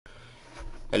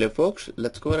Hello folks,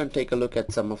 let's go ahead and take a look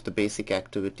at some of the basic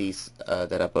activities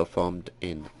that are performed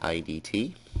in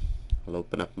IDT. I'll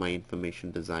open up my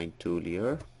information design tool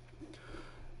here,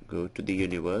 go to the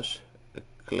universe,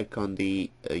 click on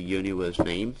the universe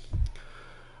name.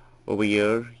 Over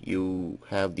here you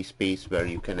have the space where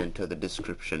you can enter the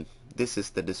description. This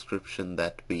is the description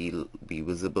that will be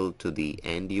visible to the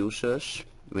end users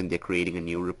when they're creating a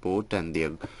new report and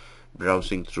they're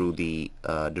browsing through the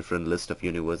different list of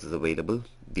universes available.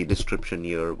 The description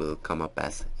here will come up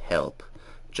as help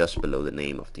just below the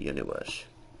name of the universe.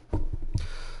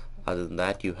 Other than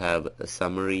that, you have a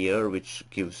summary here which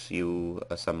gives you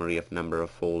a summary of number of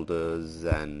folders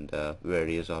and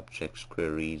various objects,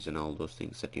 queries, and all those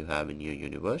things that you have in your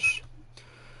universe.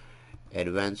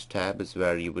 Advanced tab is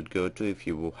where you would go to if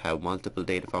you have multiple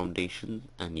data foundation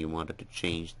and you wanted to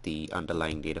change the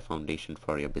underlying data foundation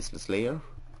for your business layer.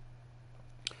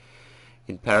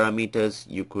 In parameters,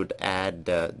 you could add,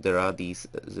 there are the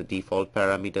default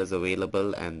parameters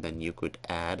available, and then you could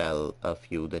add a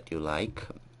few that you like.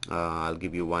 I'll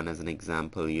give you one as an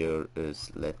example here.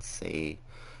 Is, let's say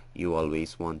you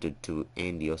always wanted to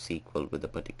end your SQL with a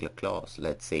particular clause.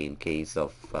 Let's say in case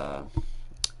of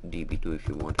DB2, if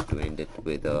you wanted to end it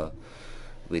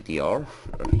with your,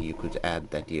 you could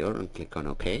add that here and click on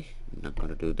OK. I'm not going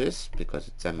to do this because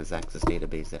it's MS Access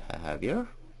database that I have here.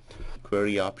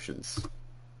 Query options.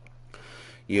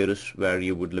 Here is where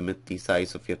you would limit the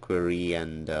size of your query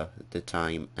and the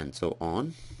time and so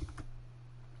on.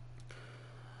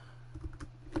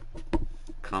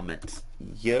 Comments.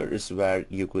 Here is where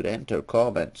you could enter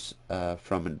comments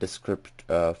from a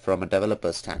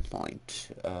developer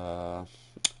standpoint.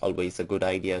 Always a good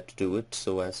idea to do it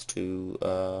so as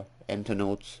to enter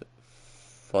notes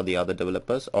for the other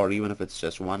developers, or even if it's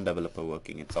just one developer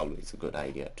working, it's always a good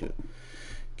idea to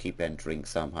keep entering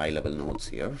some high-level notes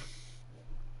here.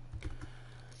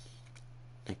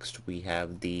 Next we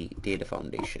have the data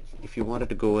foundation. If you wanted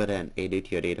to go ahead and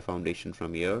edit your data foundation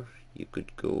from here, you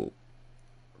could go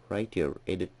right here,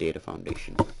 edit data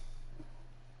foundation.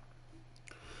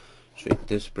 So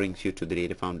this brings you to the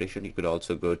data foundation. You could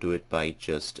also go to it by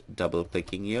just double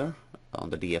clicking here on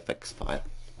the DFX file.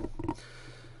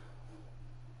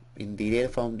 In the data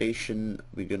foundation,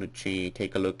 we're going to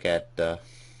take a look at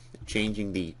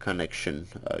changing the connection.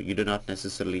 You do not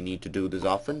necessarily need to do this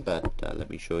often, but let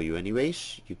me show you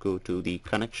anyways. You go to the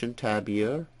connection tab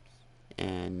here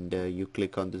and you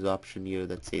click on this option here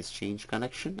that says change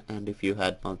connection, and if you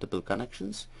had multiple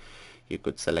connections you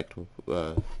could select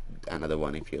another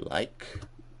one if you like.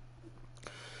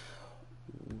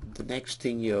 The next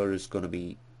thing here is going to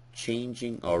be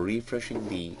changing or refreshing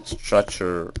the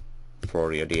structure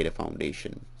for your data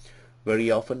foundation.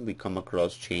 Very often we come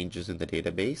across changes in the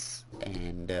database,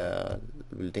 and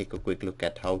we'll take a quick look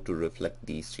at how to reflect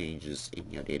these changes in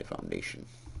your data foundation.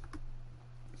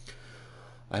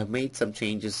 I have made some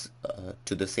changes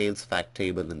to the sales fact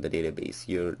table in the database.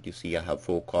 Here you see I have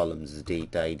 4 columns: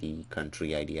 date ID,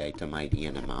 country ID, item ID,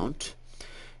 and amount.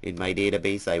 In my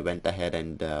database I went ahead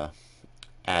and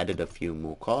added a few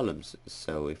more columns.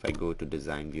 So if I go to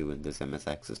design view in this MS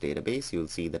Access database, you'll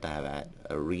see that I have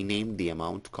renamed the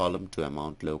amount column to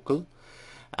amount local,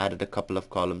 added a couple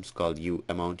of columns called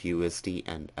amount USD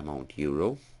and amount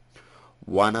euro.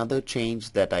 One other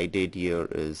change that I did here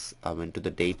is I went to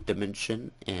the date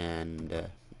dimension, and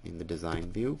in the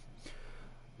design view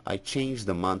I changed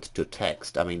the month to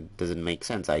text. I mean, doesn't make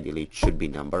sense. Ideally it should be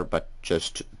number, but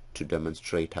just to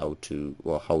demonstrate how it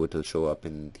will show up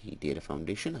in the data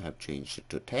foundation, I have changed it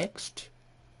to text.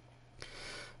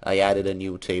 I added a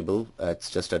new table.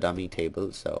 It's just a dummy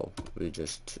table, so we'll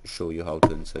just show you how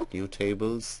to insert new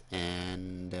tables.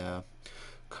 And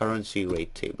currency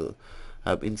rate table.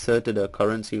 I've inserted a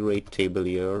currency rate table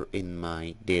here in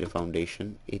my data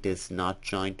foundation. It is not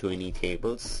joined to any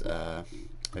tables.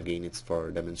 Again, it's for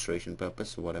demonstration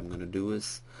purpose. So what I'm going to do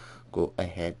is go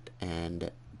ahead and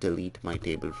delete my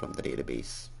table from the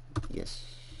database. Yes.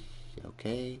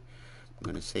 Okay. I'm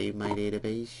going to save my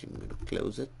database. I'm going to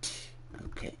close it.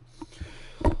 Okay.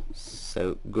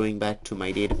 So going back to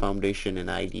my data foundation in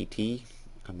IDT,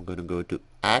 I'm going to go to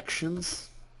actions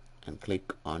and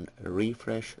click on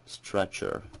refresh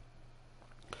structure.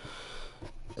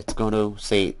 It's going to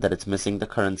say that it's missing the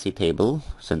currency table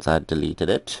since I deleted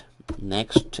it.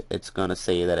 Next, it's going to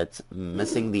say that it's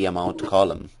missing the amount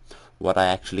column. What I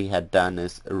actually had done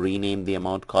is rename the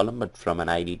amount column, but from an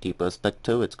IDT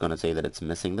perspective it's going to say that it's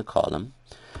missing the column.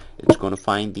 It's going to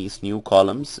find these new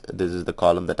columns. This is the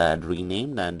column that I had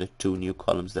renamed, and 2 new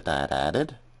columns that I had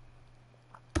added.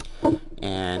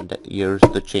 and here's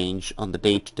the change on the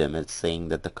date dim. It's saying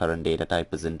that the current data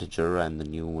type is integer and the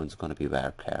new one's going to be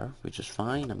varchar, which is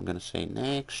fine. I'm going to say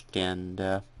next, and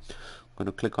I'm going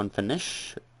to click on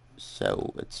finish.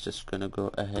 So it's just going to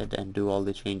go ahead and do all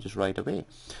the changes right away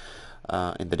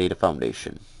in the data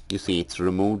foundation. You see it's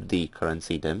removed the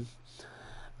currency dim.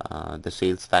 The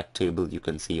sales fact table, you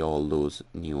can see all those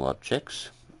new objects.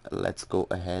 Let's go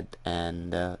ahead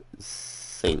and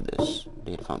save this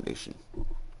data foundation.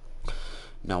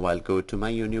 Now I'll go to my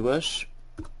universe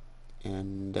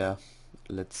and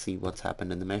let's see what's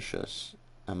happened in the measures.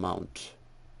 Amount.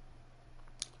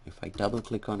 If I double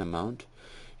click on amount,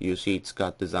 you see it's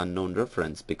got this unknown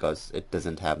reference because it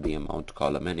doesn't have the amount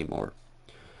column anymore.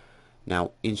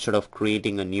 Now instead of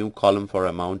creating a new column for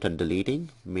amount and deleting,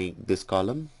 make this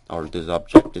column or this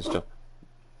object instead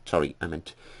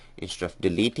of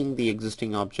deleting the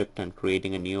existing object and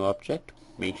creating a new object,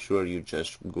 make sure you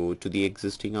just go to the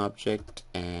existing object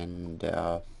and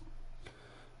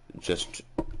just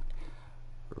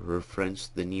reference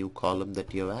the new column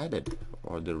that you added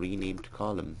or the renamed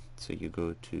column. So you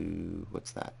go to,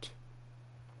 what's that,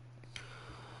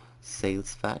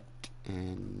 sales fact,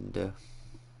 and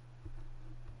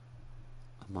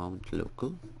amount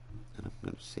local, and I'm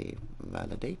going to say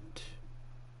validate,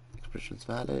 expressions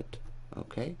valid.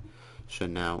 Okay, so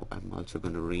now I'm also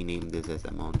going to rename this as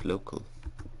amount local.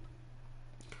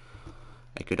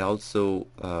 I could also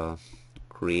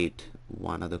create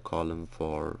one other column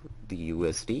for the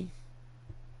USD.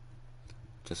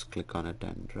 Just click on it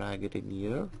and drag it in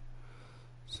here.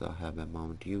 So I have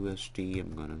amount USD.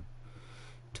 I'm going to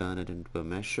turn it into a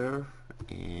measure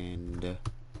and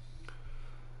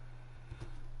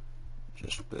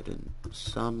just put in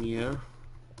sum here.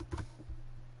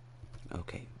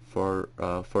 Okay, for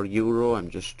euro, I'm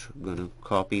just going to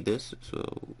copy this. So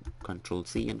Control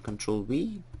C and Control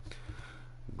V.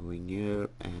 Going here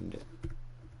and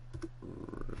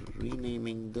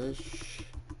renaming this,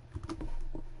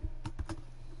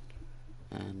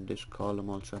 and this column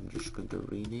also I'm just going to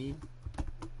rename.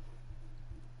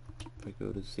 If I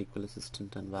go to SQL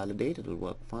Assistant and validate, it'll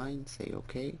work fine. Say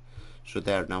OK. So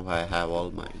there, now I have all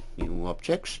my new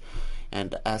objects.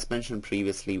 And as mentioned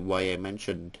previously, why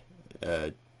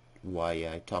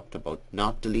I talked about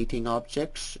not deleting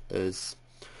objects is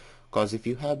because if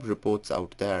you have reports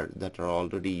out there that are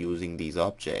already using these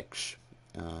objects,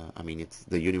 I mean,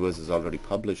 the universe is already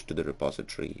published to the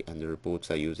repository and the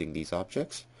reports are using these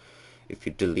objects. If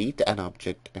you delete an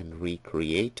object and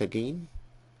recreate again,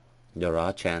 there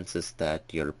are chances that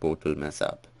your report will mess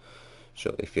up.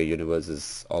 So if your universe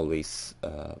is always,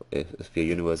 if your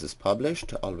universe is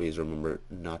published, always remember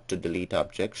not to delete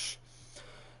objects.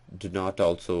 Do not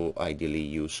also ideally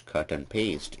use cut and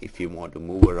paste. If you want to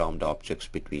move around objects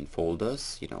between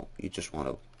folders, you just want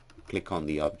to click on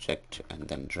the object and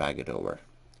then drag it over.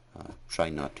 Try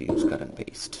not to use cut and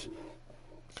paste.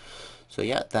 So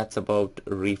yeah, that's about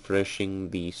refreshing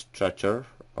the structure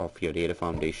of your data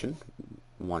foundation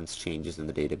once changes in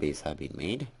the database have been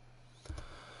made.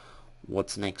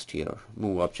 What's next here?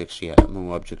 Move objects here.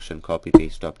 Move objects and copy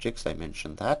paste objects. I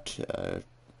mentioned that.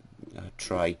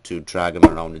 Try to drag them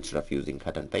around instead of using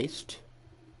cut and paste.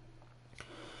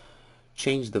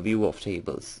 Change the view of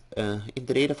tables. In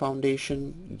the data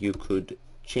foundation, you could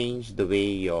change the way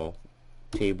your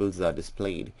tables are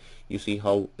displayed. You see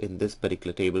how in this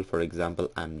particular table, for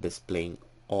example, I'm displaying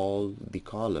all the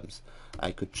columns.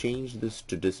 I could change this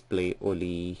to display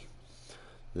only,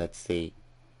 let's say,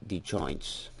 the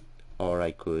joins, or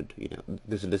I could,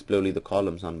 this will display only the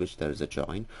columns on which there is a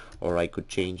join, or I could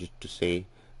change it to say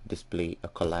display a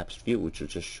collapsed view, which will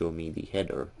just show me the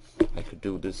header. I could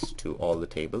do this to all the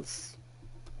tables,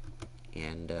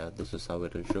 and this is how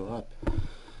it will show up.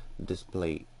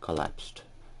 Display collapsed.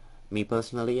 Me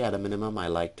personally, at a minimum, I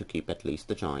like to keep at least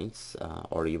the joins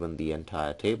or even the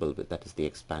entire table, but that is the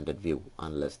expanded view,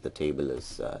 unless the table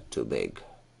is too big.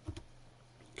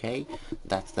 Okay,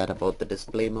 that's that about the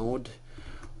display mode.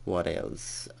 What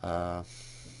else?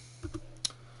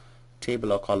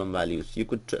 Table or column values. You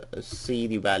could see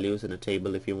the values in a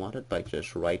table if you wanted by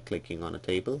just right clicking on a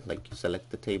table. Like, you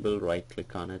select the table, right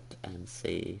click on it and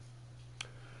say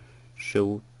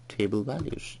show table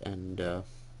values, and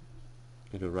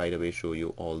it will right away show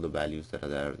you all the values that are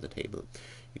there in the table.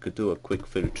 You could do a quick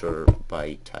filter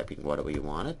by typing whatever you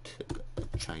wanted,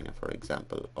 China for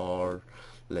example, or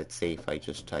let's say if I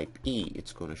just type E,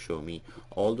 it's going to show me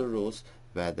all the rows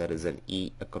where there is an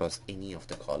E across any of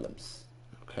the columns.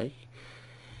 Okay,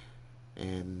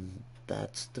 and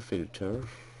that's the filter.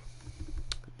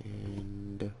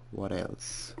 And what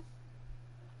else?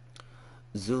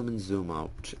 Zoom in, zoom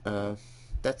out.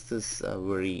 That's this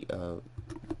very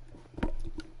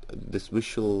this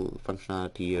visual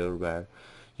functionality here where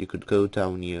you could go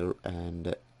down here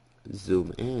and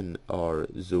zoom in or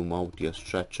zoom out your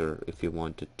structure if you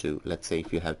wanted to. Let's say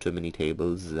if you have too many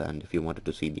tables and if you wanted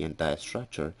to see the entire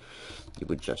structure, you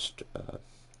would just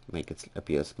make it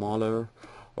appear smaller,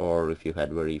 or if you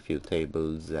had very few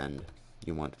tables and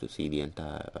you wanted to see the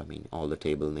entire, all the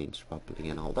table names properly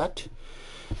and all that,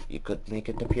 you could make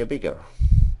it appear bigger.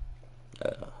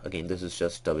 Again, this is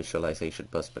just a visualization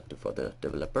perspective for the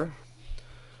developer.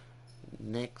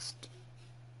 Next,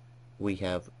 we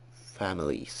have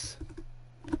families.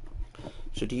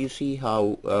 So do you see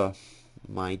how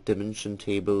my dimension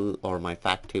table or my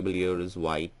fact table here is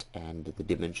white and the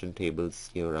dimension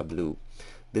tables here are blue?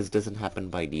 This doesn't happen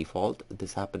by default.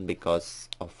 This happened because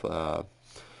of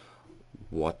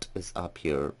what is up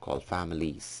here called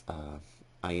families.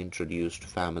 I introduced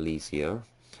families here.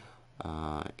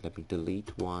 Let me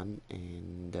delete one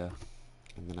and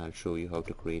then I'll show you how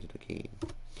to create it again.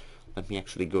 Let me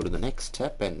actually go to the next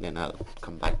step and then I'll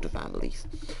come back to families.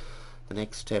 The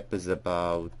next step is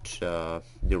about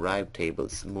derived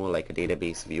tables, more like a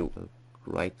database view.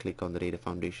 Right click on the data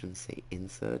foundation, say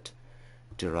insert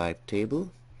derived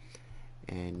table,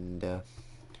 and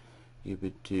you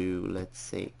would do, let's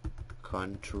say,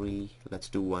 country. Let's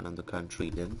do one on the country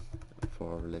then,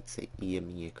 for let's say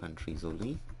EMEA countries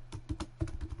only.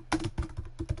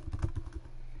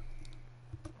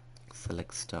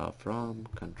 Select star from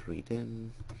country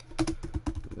then,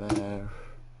 where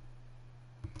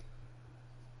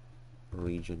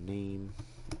region name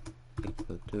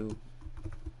equal to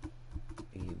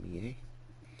EMEA,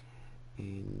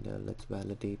 and let's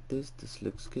validate this. This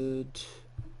looks good.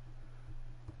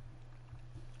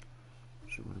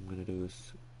 So what I'm going to do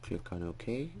is click on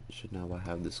OK. So now I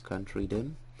have this country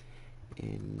then,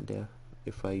 and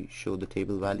if I show the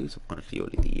table values, I'm going to see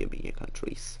only the EMEA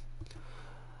countries.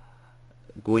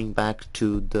 Going back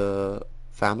to the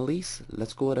families,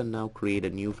 let's go ahead and now create a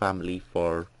new family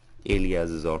for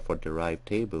aliases or for derived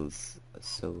tables.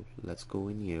 So let's go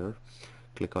in here,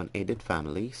 click on edit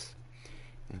families,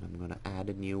 and I'm going to add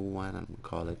a new one. I'm going to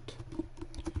call it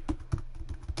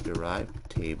derived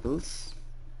tables,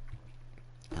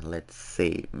 and let's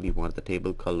say we want the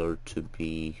table color to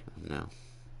be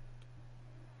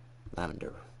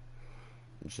lavender.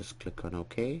 Just click on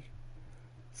OK.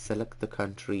 Select the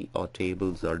country or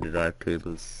tables or derived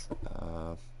tables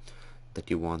that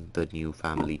you want the new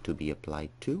family to be applied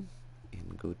to,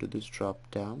 and go to this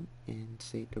drop down and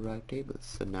say derived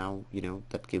tables. So now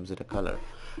that gives it a color.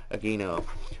 Again,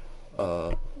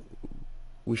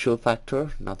 visual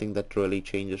factor, nothing that really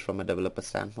changes from a developer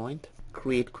standpoint.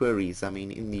 Create queries.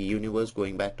 In the universe,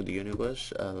 going back to the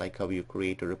universe, like how you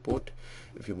create a report,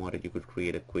 if you wanted, you could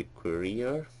create a quick query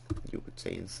here. You could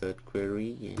say insert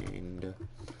query, and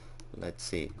let's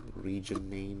say region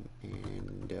name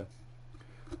and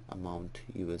amount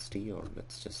USD, or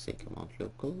let's just say amount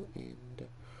local, and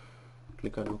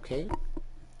click on OK,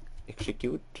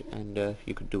 execute, and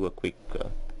you could do a quick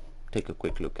take a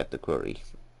quick look at the query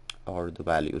or the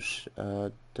values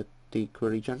that the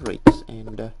query generates,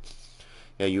 and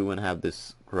yeah, you will have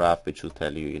this graph which will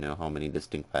tell you how many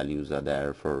distinct values are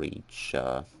there for each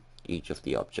of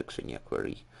the objects in your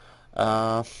query.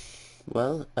 That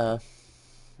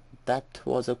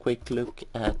was a quick look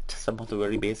at some of the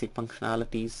very basic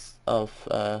functionalities of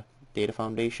Data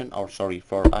Foundation, or sorry,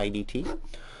 for IDT,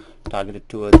 targeted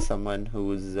towards someone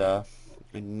who's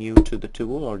new to the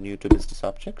tool or new to business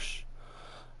objects.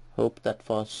 Hope that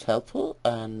was helpful,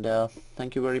 and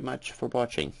thank you very much for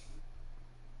watching.